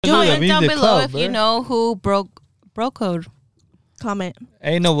Comment down below if you know who broke code. Comment.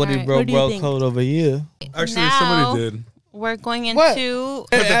 Ain't nobody Right. broke code over here. Actually, Now, somebody did. We're going into...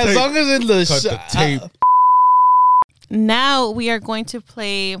 As long as in the Cut the tape. Now we are going to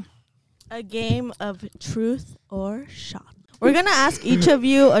play... A game of truth or shot. We're going to ask each of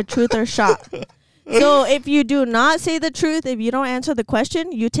you a truth or shot. So if you do not say the truth, if you don't answer the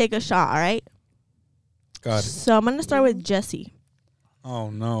question, you take a shot, all right? Got it. So I'm going to start with Jesse. Oh,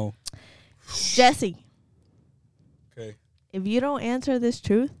 no. Jesse, Okay. if you don't answer this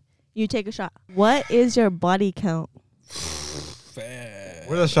truth, you take a shot. What is your body count?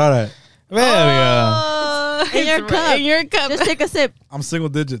 Where's that shot at? In your cup. In your cup. Just take a sip. I'm single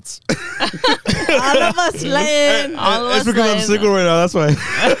digits. All of us laying. It's because I'm single right now. That's why.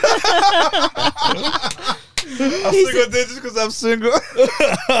 I'm single digits because I'm single.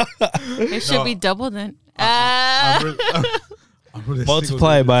 It should be double then. I'm really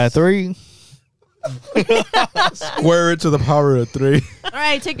Multiply by 3. Square it to the power of 3. All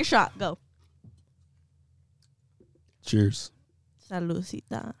right, take your shot. Go. Cheers.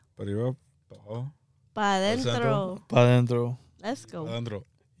 Saludcita. Para Pa dentro. Pa dentro. Let's go. adentro.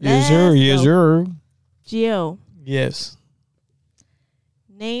 Yes, sir. Yes, sir. Gio, Yes.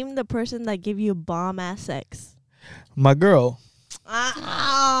 name the person that give you bomb-ass sex. My girl. Hey,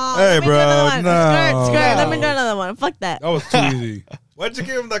 let me do bro, another one. no. Skirt. Let me do another one. Fuck that. That was too easy. Why'd you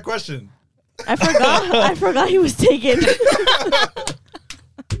give him that question? I forgot. I forgot he was taken.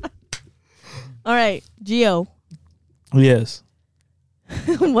 All right, Gio. Yes.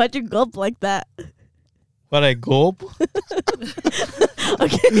 Why'd you gulp like that? But I gulp.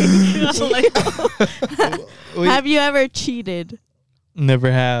 Okay. Have you ever cheated?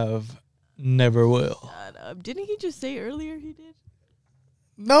 Never have. Never will. Didn't he just say earlier he did?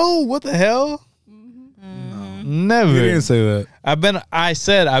 No, what the hell? No. Never. You didn't say that. I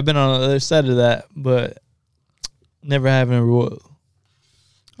said I've been on the other side of that, but never have, never will.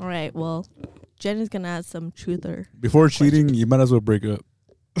 All right, well, Jenny's going to add some truther. Before cheating, you might as well break up.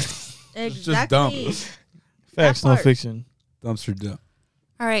 Exactly. just dumb. Facts, no fiction. Dumpster dump.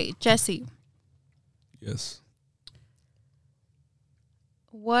 All right, Jesse. Yes.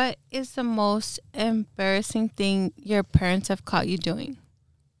 What is the most embarrassing thing your parents have caught you doing?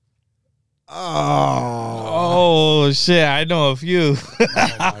 Oh shit! I know a few.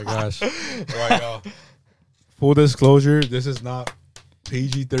 Oh my gosh. Right, full disclosure, this is not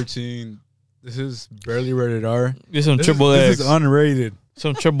PG-13. This is barely rated R. There's some triple X. This is unrated.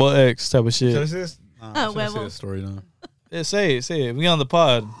 Some triple X type of shit. Should I say this? No, I shouldn't say this story now. Yeah, say it. We on the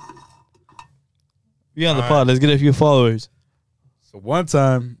pod. We on the pod. Let's get a few followers. So one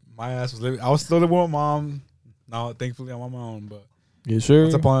time, my ass was living. I was still living with my mom. Now, thankfully, I'm on my own. But yes, sir.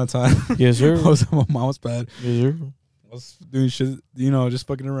 once upon a time, yes, sir. I was at my mom's bed. Yes, sir. I was doing shit, just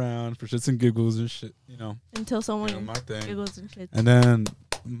fucking around for shits and giggles and shit, Until someone my thing. giggles and shit. And then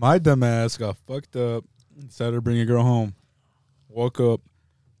my dumb ass got fucked up. Decided to bring a girl home. Woke up.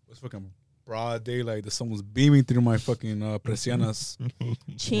 It was fucking broad daylight. The sun was beaming through my fucking persianas.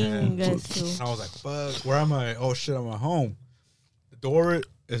 Chingas. And I was like, fuck, where am I? Oh, shit, I'm at home. The door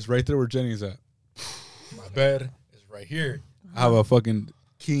is right there where Jenny's at. My bed is right here. I have a fucking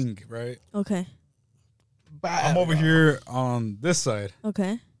king, right? Okay. I'm over here on this side.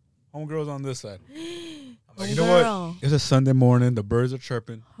 Okay. Homegirl's on this side. I'm like, you Homegirl. know what? It's a Sunday morning. The birds are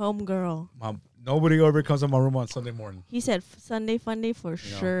chirping. Homegirl. Nobody ever comes to my room on Sunday morning. He said Sunday Funday for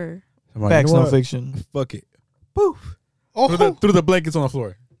sure. I'm like, Facts, you know no what? fiction. Fuck it. Poof. Oh, Through the blankets on the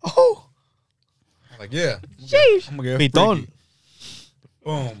floor. oh. I'm like, yeah. Sheesh. I'm gonna get Pitón. freaky.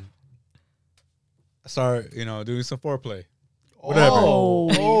 Boom. I start, doing some foreplay. Whatever.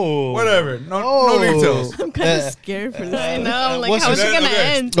 Oh. Whatever. No details. I'm kind of scared for this. I know. I'm like, What's how's it this- going to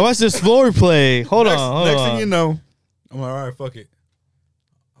okay. end? What's this floor play? Hold on. Next thing you know, I'm like, all right, fuck it.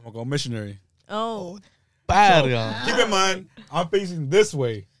 I'm gonna go missionary. Oh. Keep in mind, I'm facing this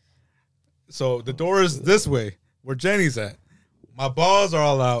way. So the door is this way, where Jenny's at. My balls are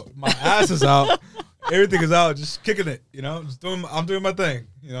all out. My ass is out. Everything is out. Just kicking it, I'm doing my thing,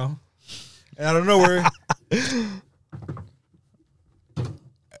 And out of nowhere,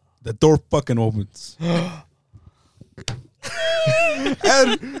 the door fucking opens.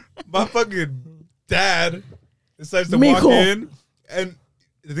 And my fucking dad decides to walk in. And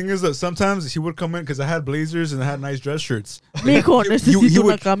the thing is that sometimes he would come in because I had blazers and I had nice dress shirts. Mijo, He necesito would-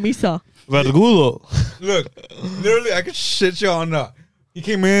 una camisa. Vergudo. Look, literally, I could shit you on that. He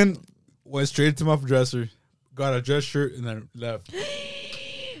came in, went straight to my dresser, got a dress shirt, and then left.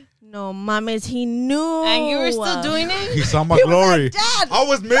 No, mames, he knew. And you were still doing it? He saw my He was glory. like, Dad, I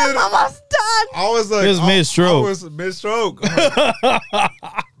was mid. I'm almost done. I was like, He was mid-stroke. I was mid-stroke.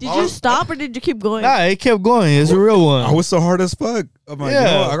 Did you stop or did you keep going? Nah, it kept going. It's a real one. I was so hard as fuck. I'm like, yeah. you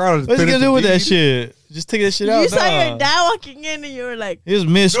know, I gotta What's he finish gonna do the with that deed. shit? Just take that shit out. You saw Nah. your dad walking in and you were like, He was No,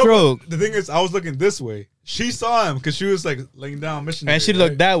 mid-stroke. but the thing is, I was looking this way. She saw him because she was like laying down missionary. And she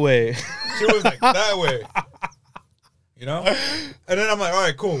looked that way. She was like that way. You know? And then I'm like, all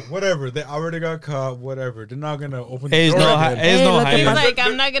right, cool, whatever. They already got caught, whatever. They're not gonna open the It's door no, again. it's no look at He's my- hiding. like,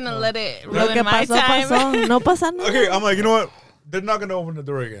 I'm not gonna let it lo que ruin my pasó, time. pasó. No pasa nada. Okay, I'm like, you know what? They're not gonna open the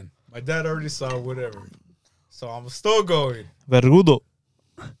door again. My dad already saw whatever. So I'm still going. Vergudo.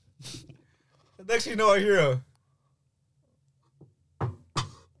 And next thing you know, I hear a,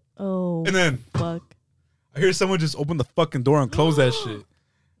 Oh, and then fuck. I hear someone just open the fucking door and close that shit.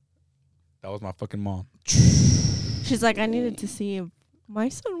 That was my fucking mom. She's like, I needed to see if my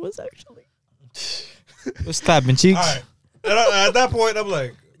son was actually. What's clapping cheeks? All right. And at that point, I'm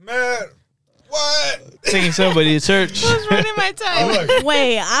like, man, what? Singing somebody at church. Who's ruining my I'm time? like,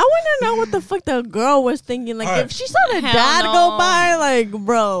 Wait, I want to know what the fuck the girl was thinking. Like, Alright. if she saw the Hell dad no. go by, like,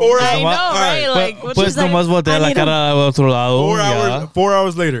 bro. Four I know, hours- all right? Like, what Pues she's like, nomás voltea I la need cara al otro lado. 4 ya. hours. 4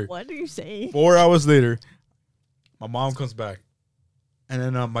 hours later. What are you saying? 4 hours later, my mom comes back, and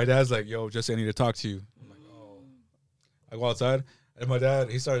then my dad's like, "Yo, Jesse, I need to talk to you." I'm like, "Oh." I go outside, and my dad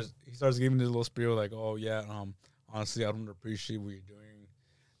he starts giving me this little spiel like, "Oh yeah, honestly, I don't appreciate what you're doing,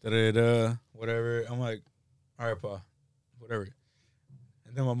 whatever." I'm like, "All right, pa, whatever."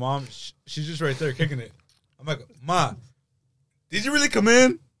 And then my mom, she's just right there kicking it. I'm like, "Ma, did you really come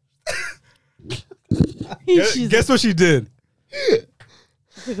in?" She's Guess what she did? like,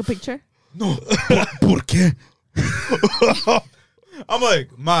 take a picture. No, ¿por qué? I'm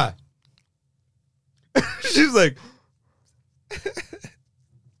like, Ma. She's like,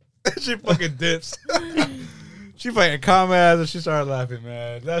 she fucking dips. She fucking calm ass and she started laughing,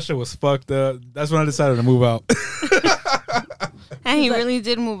 man. That shit was fucked up. That's when I decided to move out. And he really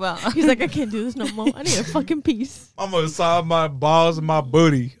did move out. He's like, I can't do this no more. I need a fucking piece. I'm gonna saw my balls and my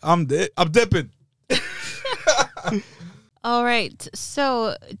booty. I'm dipping. All right.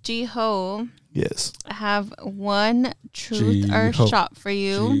 So, Ghoe, Yes. I have one truth or Ghoe. shot for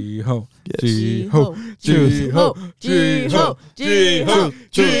you. G-ho. Yes. G-ho. Truth. G-ho. G-ho. G-ho.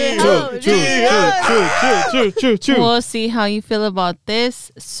 G-ho. G-ho. True. We'll see how you feel about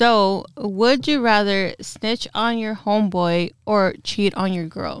this. So, would you rather snitch on your homeboy or cheat on your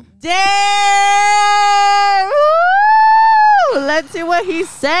girl? Damn! Woo! Let's see what he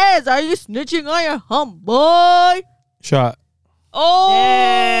says. Are you snitching on your homeboy? Shot. Oh,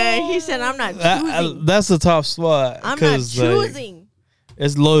 Yeah, he said, I'm not choosing. That's the top spot. I'm not 'cause, like, choosing.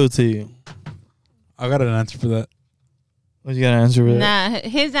 it's loyalty. I got an answer for that. What you got to answer for that? nah.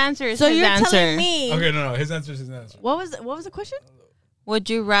 His answer is So his you're answer. telling me. Okay, no. His answer is his answer. What was the question? Would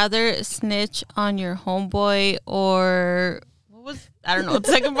you rather snitch on your homeboy or what was? I don't know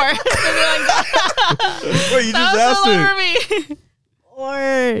the second part. Wait, you just That was asked all it. over me.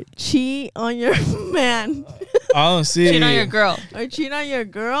 Or cheat on your man? I don't see Cheat it. on your girl. Or cheat on your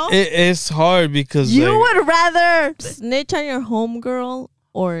girl? It's hard because You like, would rather snitch on your homegirl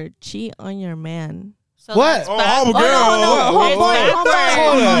or cheat on your man? So What? that's Oh, backwards. homegirl. Oh, no, It's homeboy, backwards.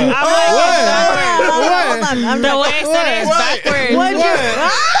 Hold on. I'm like, it's What? backwards. Hold on, I'm The not- way I said it is What? backwards. Would you?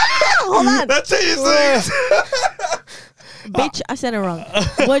 Hold on, That changes things. bitch! I said it wrong.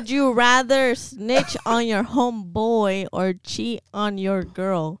 Would you rather snitch on your homeboy or cheat on your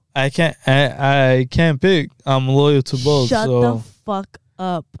girl? I can't pick. I'm loyal to both. Shut so the fuck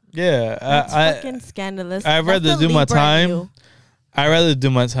up. yeah, That's I fucking scandalous. I'd That's rather the do my Libra in time. you. I rather do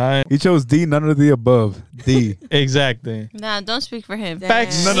my time. He chose D, none of the above. D. Exactly. Nah, don't speak for him.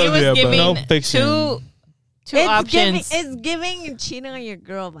 Facts. Damn. None He of was the above. giving No fiction. two options. It's giving cheating on your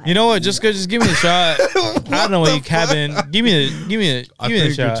girl. Vibes. You know what? Just give me the shot. I don't know what you cabin. Give me the I the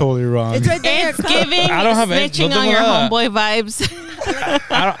think you're shot. totally wrong. It's right there. in your It's cup. giving I don't have any- snitching no on tengo your nada. homeboy vibes.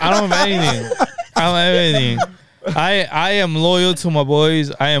 I don't have anything. I don't have anything. I am loyal to my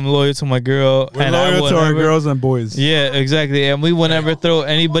boys. I am loyal to my girl. We're and I loyal will to our never- girls and boys. Yeah, exactly. And we will never throw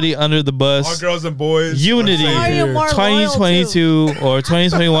anybody under the Our bus. girls and boys. Unity. are Who are safe you here. more- 2022 or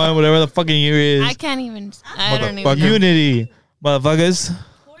 2021, whatever the fucking year is. I can't even. I don't even. Motherfucker. know. Unity, motherfuckers.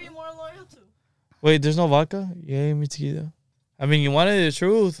 Who are you more loyal to? Wait, there's no vodka? You gave me tequila. I mean, you wanted the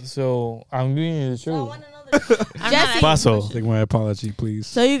truth, so I'm giving you the So I truth. want to know the truth. I'm Jesse. not- Paso. Take my apology, please.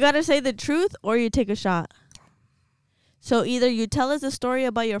 So you gotta say the truth or you take a shot. So either you tell us a story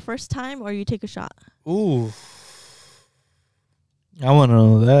about your first time or you take a shot. Ooh. I want to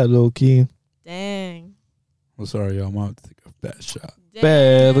know that, low key. Dang. I'm sorry, y'all. I'm about to take a Bad shot.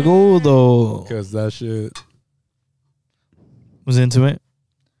 Peludo. Because that shit. Was intimate.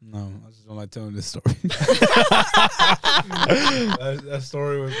 No, I just don't like telling this story. that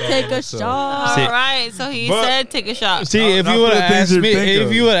story was. Take a shot. See- All right. So he But- said, take a shot. See, if not you would for the have things asked you me, think if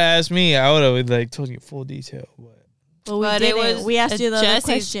of. you would have asked me, I would have like told you full detail. But we But it didn't. was We asked you the other Jesse's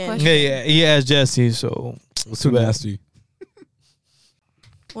question. question. Yeah, he asked Jesse, so It was too nasty.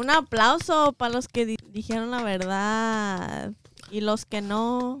 Un aplauso para los que dijeron la verdad. Y los que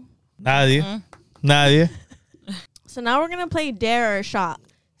no. nadie, Mm. nadie. So now we're going to play dare or shot.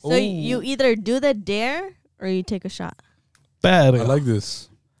 So Ooh. you either do the dare or you take a shot. Bad. I like this.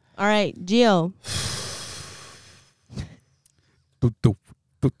 All right, Gio. Doop, doop,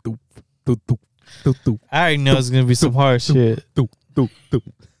 doop, doop, doop, doop, doop, doop, I already know it's gonna be some hard shit. doop, doop, doop.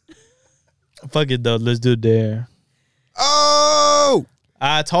 Fuck it though, let's do dare. Oh!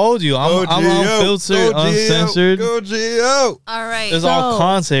 I told you, I'm Go, Gio. unfiltered, Go, Gio. uncensored. Go, Gio. All right. It's all So-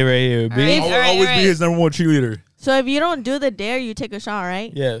 content right here, All bitch. right. I will always be his number one cheerleader. So if you don't do the dare, you take a shot,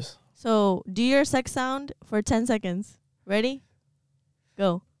 right? Yes. So do your sex sound for 10 seconds. Ready?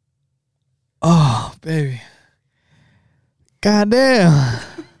 Go. Oh, baby. Goddamn.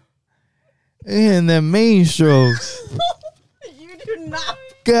 And the main strokes. You do not.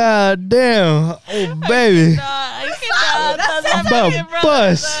 God damn. Oh, baby. I cannot. I'm about to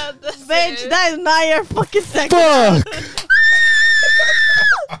bust. Bitch, that is not your fucking sex. Fuck.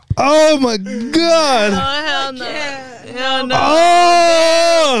 Oh, my God. Oh, hell no. Hell no.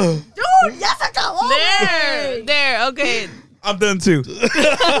 Oh. Dude, yes, I got one. There. There. Okay. I'm done too.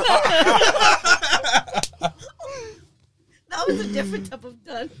 That was a different type of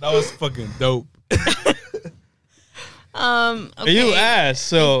done. That was fucking dope. Okay. You asked,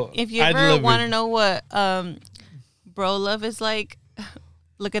 so If you I ever delivered. want to know what bro love is like,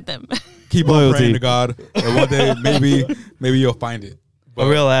 look at them. Keep on Loyalty. praying to God. And one day, maybe you'll find it. A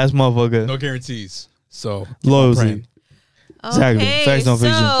real ass motherfucker. No guarantees. So keep on Loyalty. praying. Exactly. Okay, Facts, no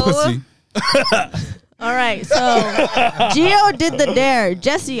fiction. Pussy. All right, so Gio did the dare.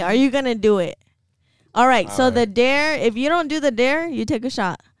 Jesse, are you gonna do it? All right, so the dare. If you don't do the dare, you take a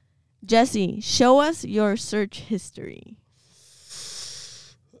shot. Jesse, show us your search history.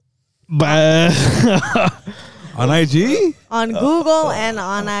 Bad. On IG? On Google and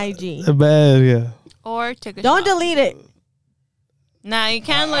on IG. Bad, yeah. Or take a Don't shot. delete it. Nah, you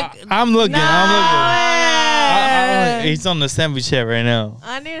can't look. I'm looking. I'm looking. No. He's on the sandwich chat right now.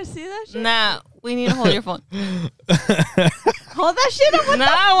 I need to see that shit. Nah, we need to hold your phone. Hold that shit up. What Nah,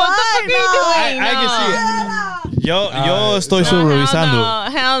 the what the fuck? fuck are you doing? I can see it. Yo estoy No, solo hell revisando.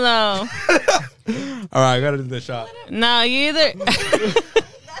 no. Hell no. All right, I got to do the shot. No, you either.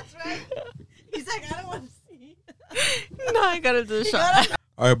 That's right. He's like, I don't want to see. No, I gotta do the shot.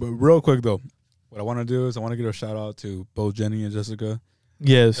 All right, but real quick, though. What I want to do is I want to give a shout out to both Jenny and Jessica.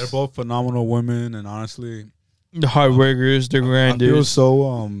 Yes. They're both phenomenal women, and honestly, The hard workers, the I feel grinders,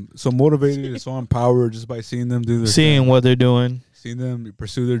 so motivated and so empowered just by seeing them do their seeing thing, what they're doing, seeing them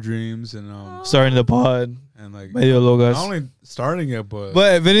pursue their dreams, and starting the pod. like Medio logas. not only starting it, but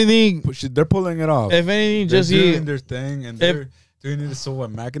But if anything, they're pulling it off. if anything, They're just doing their thing, and they're doing it so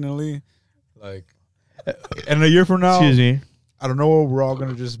immaculately. Like, and a year from now, excuse me. I don't know. We're all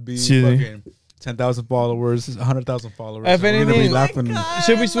gonna just be Excuse me. fucking 10,000 followers, 100,000 followers. If and we're gonna be anything- laughing.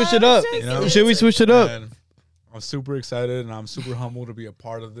 Should we switch it up? You know? Should we switch it up? And I'm super excited, and I'm super humbled to be a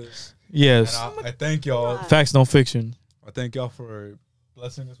part of this. Yes. And I thank y'all. Facts, no fiction. I thank y'all for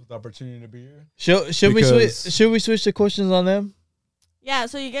blessing us with the opportunity to be here. Should we Because- switch? Should we switch the questions on them? Yeah,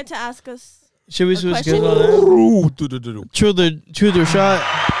 so you get to ask us. Should we A switch question? questions on them? Ooh, do. Truth or shot?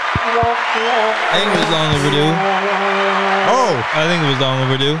 I think it was long overdue. Oh, I think it was long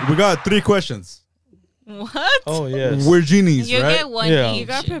overdue. we got 3 questions. What? Oh yes. We're genies, You right? get one Yeah. You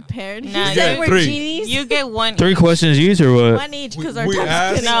got each. prepared. Nah, He said you- we're 3. genies. You get one. 3 questions each or what? One each because our We time's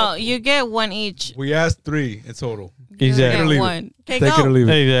asked- getting No, up. you get one each. We asked 3 in total. You Exactly. get Leave it. one. Okay, Take it or go. leave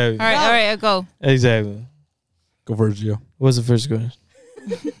it. Exactly. All right, all right, go. Exactly. Go for it, Gio. What's the first question?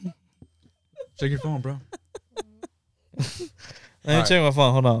 Check your phone, bro. Let me Alright. check my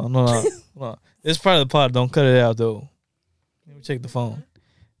phone. Hold on. Hold on. It's part of the pod. Don't cut it out though. Let me check the phone.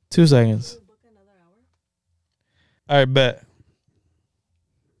 2 seconds. All right, bet.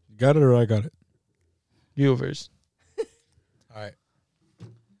 You got it or I got it? You go first. All right.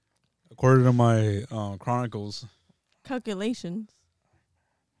 According to my chronicles, Calculations.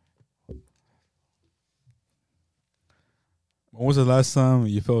 when was the last time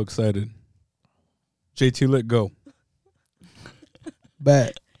you felt excited? JT, let go.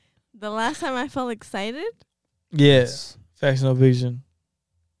 Bet. The last time I felt excited, Yes. Facts no fiction.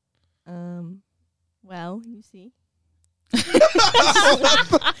 well, you see,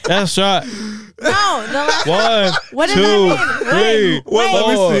 That's shot. No, the last. One, What does two, that mean? three, Wait, let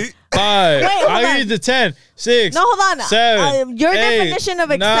me four, see. 5. Wait, hold I on. need the 10, 6. No, hold on. 7. Your 8, definition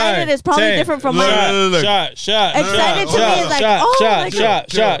of excited 9, is probably 10. different from Look, mine. look, look. Shot. Excited to me is like, shot, oh, shot, like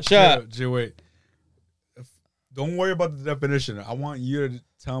shot, shot. Jill, wait. Don't worry about the definition. I want you to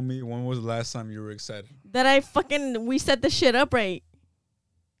tell me when was the last time you were excited. That we set the shit up right.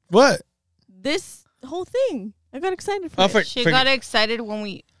 What? This whole thing. I got excited for Oh, it. She got excited when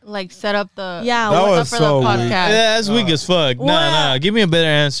we like set up the Yeah, That what- was for so the weak. podcast. Yeah, that's weak as fuck. What? Nah. Give me a better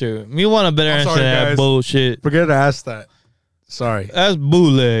answer. Me want a better I'm answer sorry, than that guys. bullshit. Forget to ask that. Sorry. That's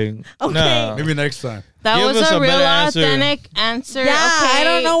bootleg. Okay. Nah. Maybe next time. That Give was us a a real better answer. authentic answer. Yeah, I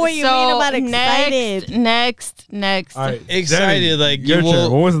don't know what you so mean about excited. Next. All right. Excited, Jenny, like, your you turn.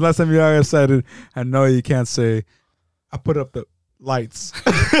 will- When was the last time you got excited? I know you can't say, I put up the lights.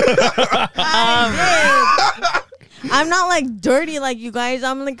 I'm not like dirty like you guys.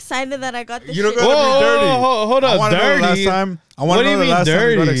 I'm excited that I got this You don't shit. gotta be dirty. Hold I up, want to know the last dirty. time. I What want do to you know the mean last time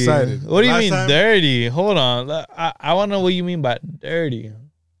you got dirty? excited. What do you Last mean time- dirty? Hold on. I want to know what you mean by dirty.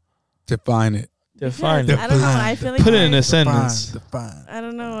 Define it. Define Because it. I don't know. I feel like Put it you in a guys- sentence. Define. I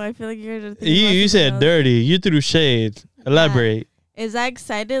don't know. I feel like you're just thinking about You something said else. dirty. You threw shade. Elaborate. Is I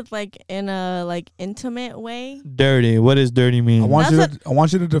excited like in a like intimate way? Dirty. What does dirty mean? I want That's I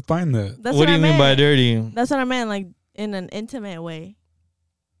want you to define that. That's what do I you mean by meant. dirty? That's what I meant. Like in an intimate way.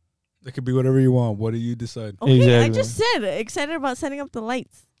 It could be whatever you want. What do you decide? Okay, I Exactly. just said excited about setting up the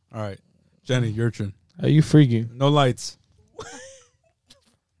lights. All right, Jenny, your turn. Are you freaky? No lights.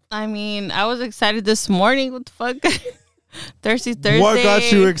 I mean, I was excited this morning. What the fuck? Thursday. What got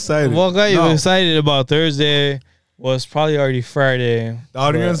you excited? What got you No. excited about Thursday was probably already Friday. The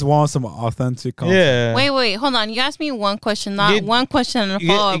audience wants some authentic content. Yeah. Wait. Hold on. You asked me one question, not Get- one question and a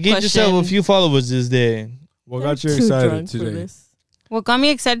follow up Get question. yourself a few followers this day. What I'm got you too excited drunk for today? this. What got me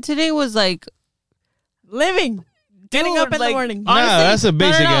excited today was like Living. Getting up in the like, morning. Nah, honestly, that's a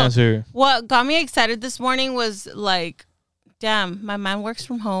basic no. answer. What got me excited this morning was like, damn, my man works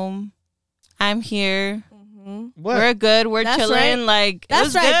from home. I'm here. Mhm. What? We're good. We're That's chilling. right. Like it That's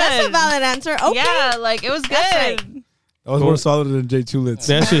was right. Good. That's a valid answer. Okay. Yeah, like it was good. That's right. That was more solid than J Tulits.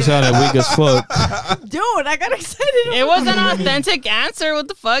 That shit sounded weak as fuck. Dude, I got excited. It was an authentic answer. What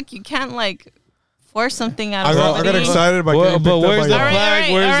the fuck? You can't like force something out I of got somebody. excited by But getting picked up where's by the y'all. All right, flag? all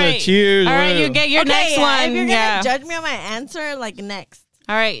right, Where's all the right. cheers? All right, Where- you get your Okay, next yeah, one. if you're Yeah. gonna judge me on my answer, like next.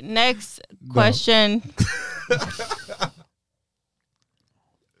 All right, next question.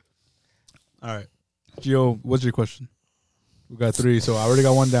 All right, Gio, what's your question? We got 3, so I already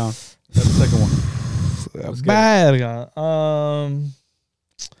got one down. That's the second one. Let's get it. Bad guy.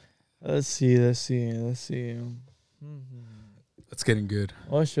 Let's see. It's getting good.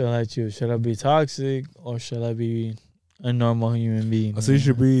 What should I choose? Should I be toxic or should I be a normal human being? So you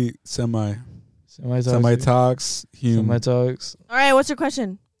should be semi-tox, human. Semi-tox. All right, what's your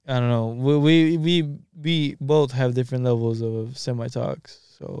question? I don't know. We both have different levels of semi-tox.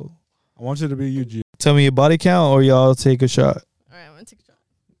 So I want you to be you, Gio. tell me your body count or y'all take a shot. All right, I'm gonna take a shot.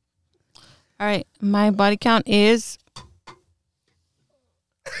 All right, my body count is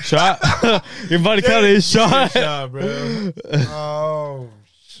Shot? Your body count is shot? bro. Oh,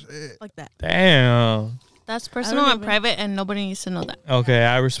 shit. Like that. Damn. that's personal don't and even- private, and nobody needs to know that. Okay,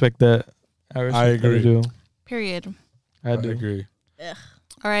 I respect that. I respect that agree. you do. Period. I do. agree.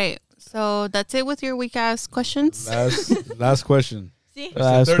 All right, so that's it with your weak ass questions. Last question. See?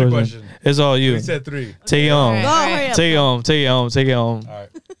 Last Third question. It's all you. We said 3. Take it home. All Go, right. hurry up. Take it home. Take it home. Take it home. All right.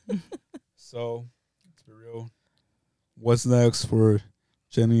 So, let's be real. What's next for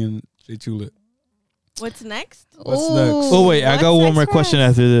Jenny and J Tulip? What's next? What's Ooh. next? Oh wait, I What's got one next more for question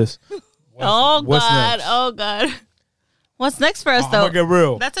us? after this. Oh what's God! next? Oh God! What's next for us I'm though? gonna get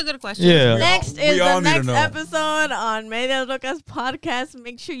real. That's a good question. Yeah. Next we is the all need to next know. episode on Media Locas podcast.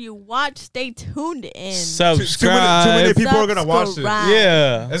 Make sure you watch. Stay tuned in. Subscribe. Too many people are gonna watch it. Subscribe.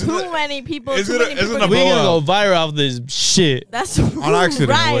 Yeah. Isn't Too it- many people. isn't Too it- many isn't people. it We blow gonna up? go viral off this shit. That's On accident.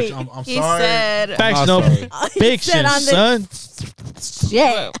 right. Which I'm He sorry. said. Facts, I'm no sorry. He said fiction, on son.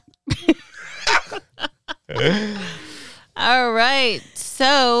 Yeah. All right.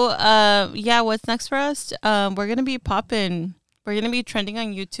 So, yeah, what's next for us? We're gonna be popping. We're gonna be trending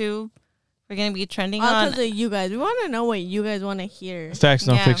on YouTube. We're gonna be trending All on. because of you guys. We want to know what you guys want to hear. Facts,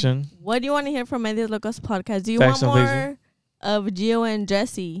 no Yeah. fiction. What do you want to hear from Media Locas podcast? Do you Facts, want no more of Gio and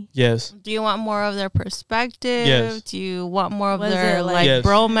Jesse? Yes. Do you want more of their perspective? Yes. Do you want more of What is their it like like? Yes.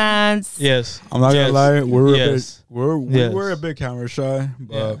 bromance? Yes. I'm not Yes. gonna lie. We're Yes. we Yes. were a bit camera shy,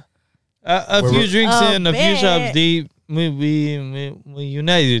 but Yeah. A We're- few drinks A in, a few bit. shots deep. We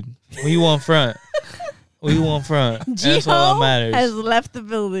united. We one front. We won front. That's all that matters. has left the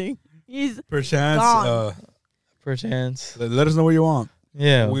building. He's Perchance, gone. Perchance. let us know what you want.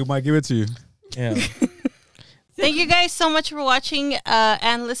 Yeah. We might give it to you. Yeah. Thank you guys so much for watching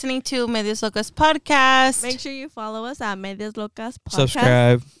and listening to Medias Locas podcast. Make sure you follow us at Medias Locas Podcast.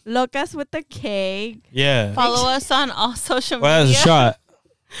 Subscribe. Locas with the K. Yeah. Follow us on all social Well, media. that's a shot.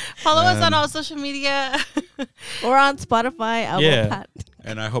 Follow us on all social media. We're on Spotify, Apple Yeah.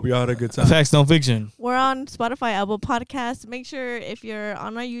 And I hope y'all had a good time. Facts, don't fiction. We're on Spotify, Apple Podcast. Make sure if you're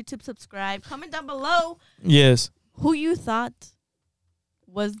on our YouTube, subscribe. Comment down below Yes. who you thought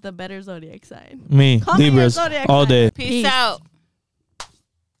was the better zodiac sign. Me. Comment your Libras. zodiac All sign. day. Peace out.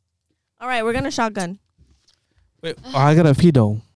 All right, we're gonna shotgun. Wait, I got a pee though.